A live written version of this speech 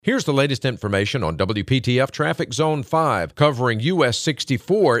Here's the latest information on WPTF Traffic Zone 5, covering US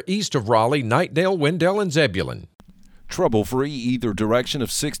 64 east of Raleigh, Knightdale, Wendell, and Zebulon. Trouble-free either direction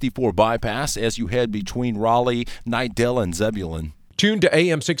of 64 bypass as you head between Raleigh, Knightdale, and Zebulon. Tune to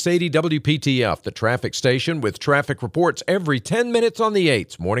AM 680 WPTF, the traffic station, with traffic reports every 10 minutes on the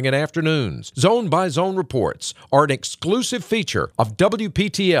 8s, morning and afternoons. Zone-by-zone reports are an exclusive feature of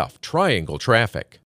WPTF Triangle Traffic.